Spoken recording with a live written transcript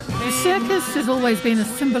circus has always been a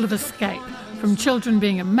symbol of escape, from children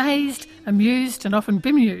being amazed, amused and often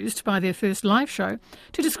bemused by their first live show,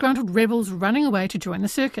 to disgruntled rebels running away to join the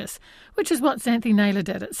circus, which is what Xanthe Naylor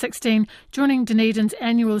did at 16, joining Dunedin's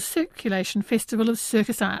annual Circulation Festival of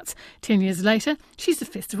Circus Arts. 10 years later, she's the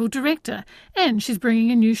festival director, and she's bringing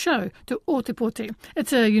a new show to Otepoti.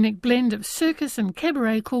 It's a unique blend of circus and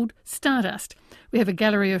cabaret called Stardust. We have a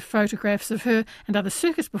gallery of photographs of her and other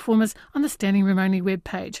circus performers on the Standing Room Only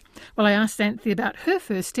webpage. Well, I asked Xanthe about her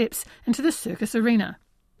first steps into the circus arena.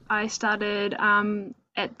 I started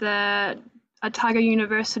at the Otago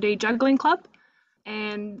University Juggling Club,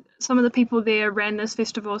 and some of the people there ran this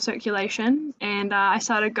festival of circulation, and I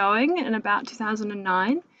started going in about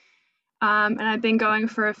 2009. And I've been going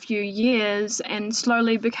for a few years and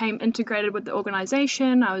slowly became integrated with the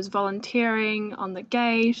organisation. I was volunteering on the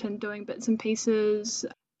gate and doing bits and pieces.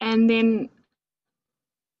 And then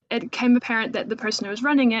it became apparent that the person who was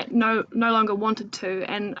running it no longer wanted to.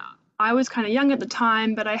 And I was kind of young at the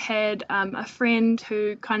time, but I had a friend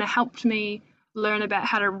who kind of helped me learn about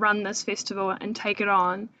how to run this festival and take it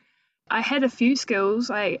on. I had a few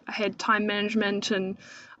skills. I had time management and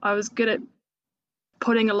I was good at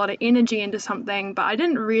putting a lot of energy into something, but I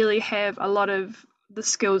didn't really have a lot of the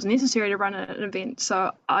skills necessary to run an event. So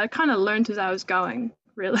I kind of learned as I was going,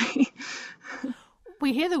 really.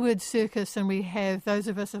 We hear the word circus and we have, those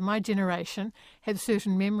of us of my generation, have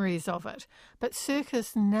certain memories of it. But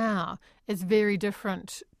circus now is very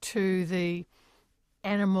different to the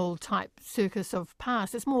animal type circus of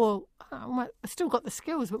past. It's more, still got the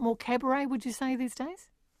skills, but more cabaret, would you say, these days?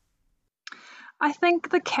 I think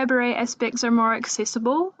the cabaret aspects are more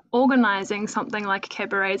accessible. Organising something like a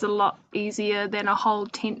cabaret is a lot easier than a whole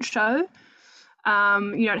tent show.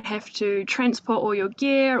 You don't have to transport all your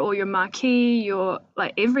gear, all your marquee,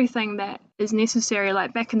 everything that is necessary.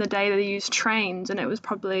 Like back in the day, they used trains, and it was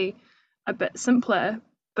probably a bit simpler.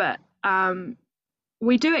 But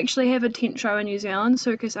we do actually have a tent show in New Zealand,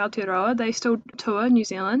 Circus Aotearoa. They still tour New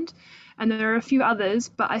Zealand. And there are a few others,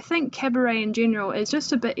 but I think cabaret in general is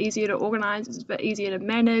just a bit easier to organise, it's a bit easier to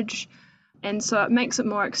manage, and so it makes it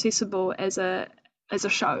more accessible as a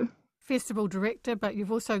show. Festival director, but you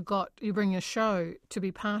bring a show to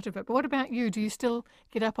be part of it. But what about you? Do you still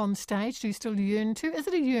get up on stage? Do you still yearn to? Is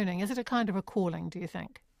it a yearning? Is it a kind of a calling, do you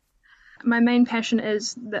think? My main passion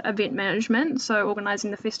is the event management, so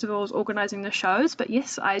organising the festivals, organising the shows, but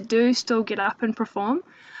yes, I do still get up and perform.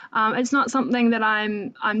 It's not something that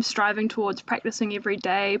I'm striving towards, practicing every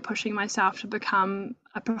day, pushing myself to become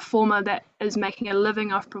a performer that is making a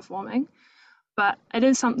living off performing. But it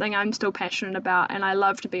is something I'm still passionate about, and I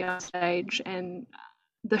love to be on stage. And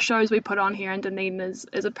the shows we put on here in Dunedin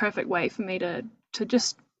is a perfect way for me to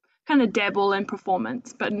just kind of dabble in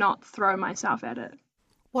performance, but not throw myself at it.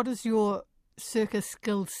 What is your circus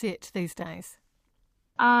skill set these days?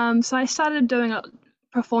 So I started doing a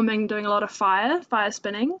lot of fire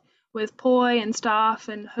spinning with poi and staff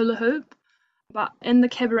and hula hoop. But in the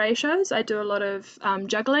cabaret shows, I do a lot of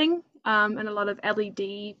juggling and a lot of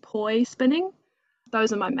LED poi spinning.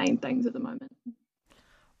 Those are my main things at the moment.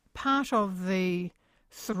 Part of the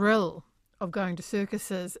thrill of going to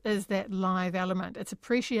circuses is that live element. It's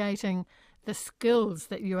appreciating the skills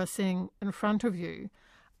that you are seeing in front of you.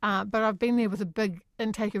 But I've been there with a big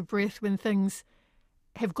intake of breath when things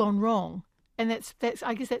have gone wrong. And that's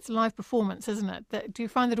I guess that's live performance, isn't it? Do you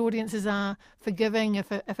find that audiences are forgiving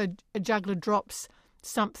if a juggler drops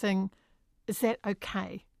something? Is that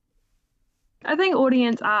okay? I think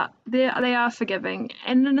audience they are forgiving,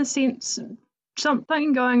 and in a sense,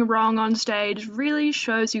 something going wrong on stage really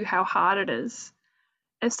shows you how hard it is.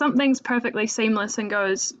 If something's perfectly seamless and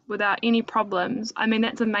goes without any problems, I mean,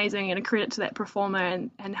 that's amazing and a credit to that performer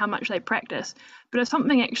and how much they practice. But if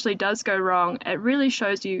something actually does go wrong, it really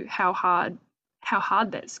shows you how hard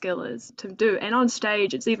that skill is to do. And on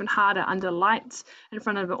stage, it's even harder under lights, in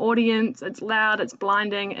front of an audience. It's loud, it's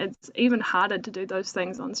blinding. It's even harder to do those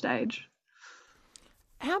things on stage.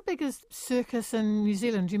 How big is circus in New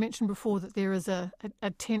Zealand? You mentioned before that there is a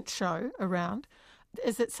tent show around.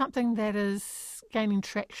 Is it something that is gaining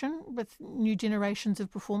traction with new generations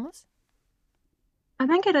of performers? I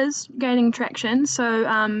think it is gaining traction.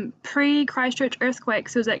 So pre-Christchurch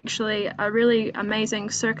earthquakes, there was actually a really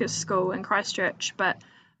amazing circus school in Christchurch, but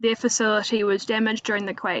their facility was damaged during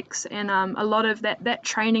the quakes, and a lot of that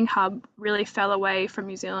training hub really fell away from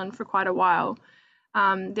New Zealand for quite a while.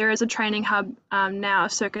 There is a training hub now, a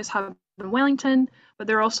circus hub in Wellington, but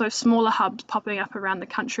there are also smaller hubs popping up around the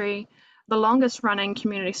country. The longest running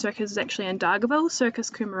community circus is actually in Dargaville, Circus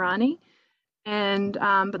Kumarani. And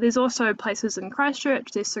but there's also places in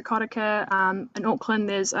Christchurch, there's Circotica, in Auckland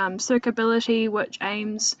there's Circability, which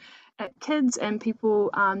aims at kids and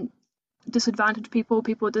people, disadvantaged people,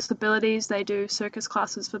 people with disabilities. They do circus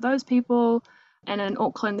classes for those people. And in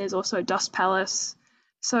Auckland, there's also Dust Palace.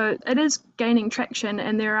 So it is gaining traction,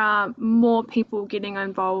 and there are more people getting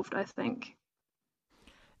involved, I think.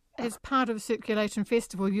 As part of Circulation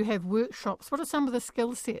Festival, you have workshops. What are some of the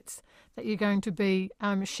skill sets that you're going to be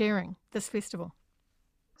sharing this festival?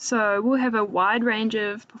 So we'll have a wide range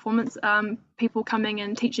of performance people coming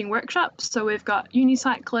and teaching workshops. So we've got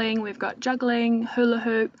unicycling, we've got juggling, hula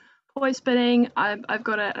hoop, poi spinning. I've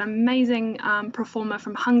got an amazing performer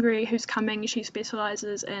from Hungary who's coming. She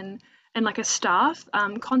specialises in like a staff,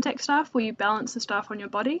 contact staff, where you balance the staff on your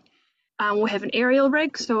body. We'll have an aerial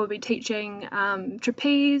rig, so we'll be teaching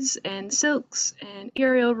trapeze and silks and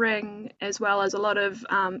aerial ring, as well as a lot of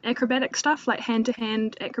acrobatic stuff like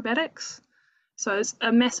hand-to-hand acrobatics. So it's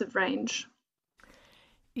a massive range.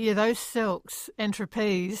 Yeah, those silks and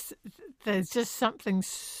trapeze, there's just something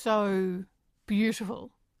so beautiful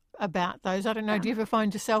about those. I don't know, do you ever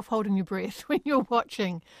find yourself holding your breath when you're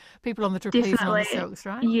watching people on the trapeze and on the silks,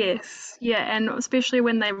 right? Yes, yeah, and especially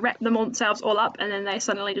when they wrap themselves all up and then they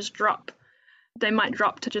suddenly just drop. They might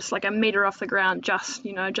drop to just like a metre off the ground, just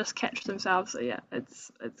catch themselves. So yeah,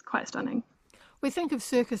 it's quite stunning. We think of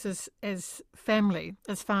circus as family,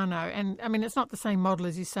 as whānau, and I mean, it's not the same model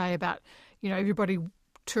as you say about, everybody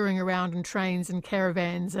touring around in trains and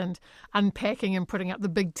caravans and unpacking and putting up the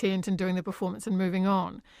big tent and doing the performance and moving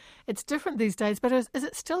on. It's different these days, but is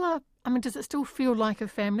it still does it still feel like a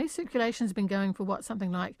family? Circulation's been going for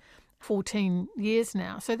something like 14 years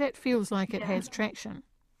now, so that feels like it has traction.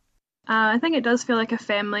 I think it does feel like a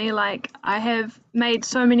family. Like, I have made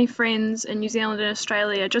so many friends in New Zealand and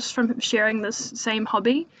Australia just from sharing this same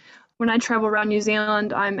hobby. When I travel around New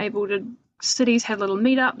Zealand, I'm able to, cities have little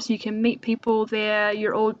meetups, you can meet people there,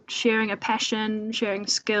 you're all sharing a passion, sharing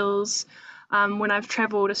skills. When I've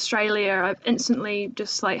travelled Australia, I've instantly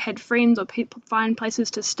just like had friends or people find places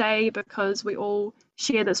to stay because we all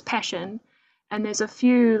share this passion. And there's a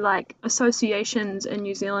few like associations in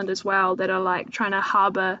New Zealand as well that are like trying to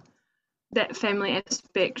harbour that family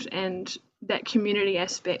aspect and that community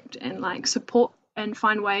aspect and like support and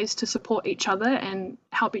find ways to support each other and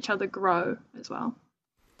help each other grow as well.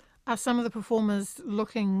 Are some of the performers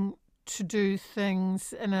looking to do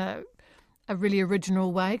things in a really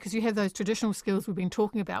original way? Because you have those traditional skills we've been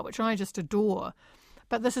talking about, which I just adore.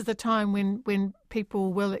 But this is the time when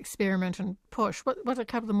people will experiment and push. What are a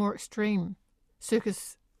couple of the more extreme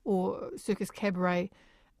circus or circus cabaret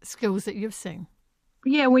skills that you've seen?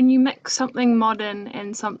 Yeah, when you mix something modern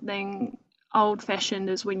and something old-fashioned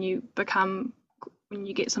is when you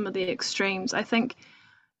get some of the extremes. I think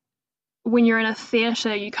when you're in a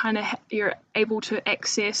theatre, you're able to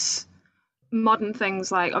access modern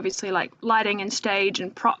things like obviously like lighting and stage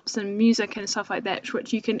and props and music and stuff like that,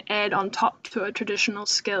 which you can add on top to a traditional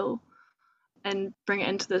skill and bring it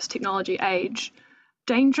into this technology age.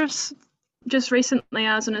 Dangerous. Just recently,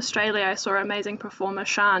 I was in Australia, I saw an amazing performer,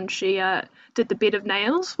 Sian. She did the bed of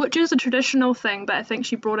nails, which is a traditional thing, but I think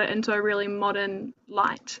she brought it into a really modern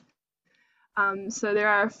light. So there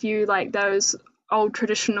are a few like those old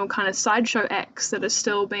traditional kind of sideshow acts that are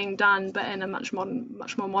still being done, but in a much more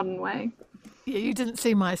modern way. Yeah, you didn't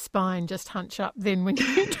see my spine just hunch up then when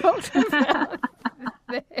you talked about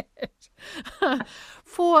that.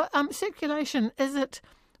 For circulation, is it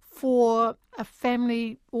for a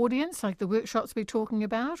family audience, like the workshops we're talking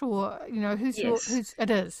about, or who's it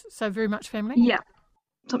is? So very much family. Yeah,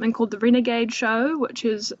 something called the Renegade Show, which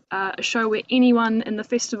is a show where anyone in the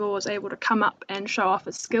festival is able to come up and show off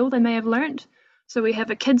a skill they may have learnt. So we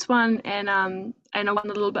have a kids one and a one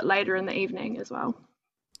a little bit later in the evening as well.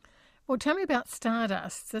 Well, tell me about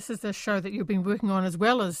Stardust. This is the show that you've been working on as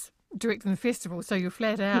well as directing the festival, so you're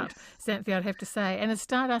flat out, yes. Xanthe, I'd have to say. And is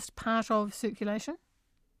Stardust part of Circulation?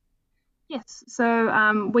 Yes,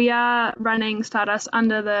 so we are running Stardust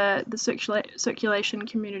under the Circulation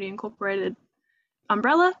Community Incorporated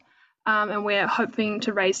umbrella, and we're hoping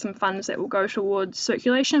to raise some funds that will go towards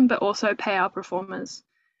circulation, but also pay our performers.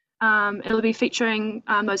 It'll be featuring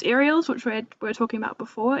those aerials, which we were talking about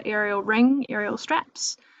before, aerial ring, aerial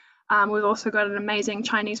straps. We've also got an amazing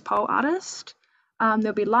Chinese pole artist.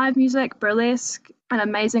 There'll be live music, burlesque, an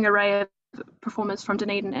amazing array of performers from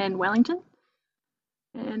Dunedin and Wellington.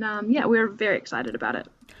 And we're very excited about it.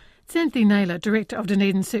 Xanthe Naylor, Director of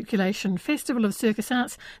Dunedin Circulation Festival of Circus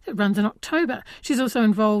Arts that runs in October. She's also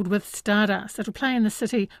involved with Stardust. It'll play in the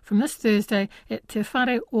city from this Thursday at Te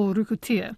Whare or Rukutia.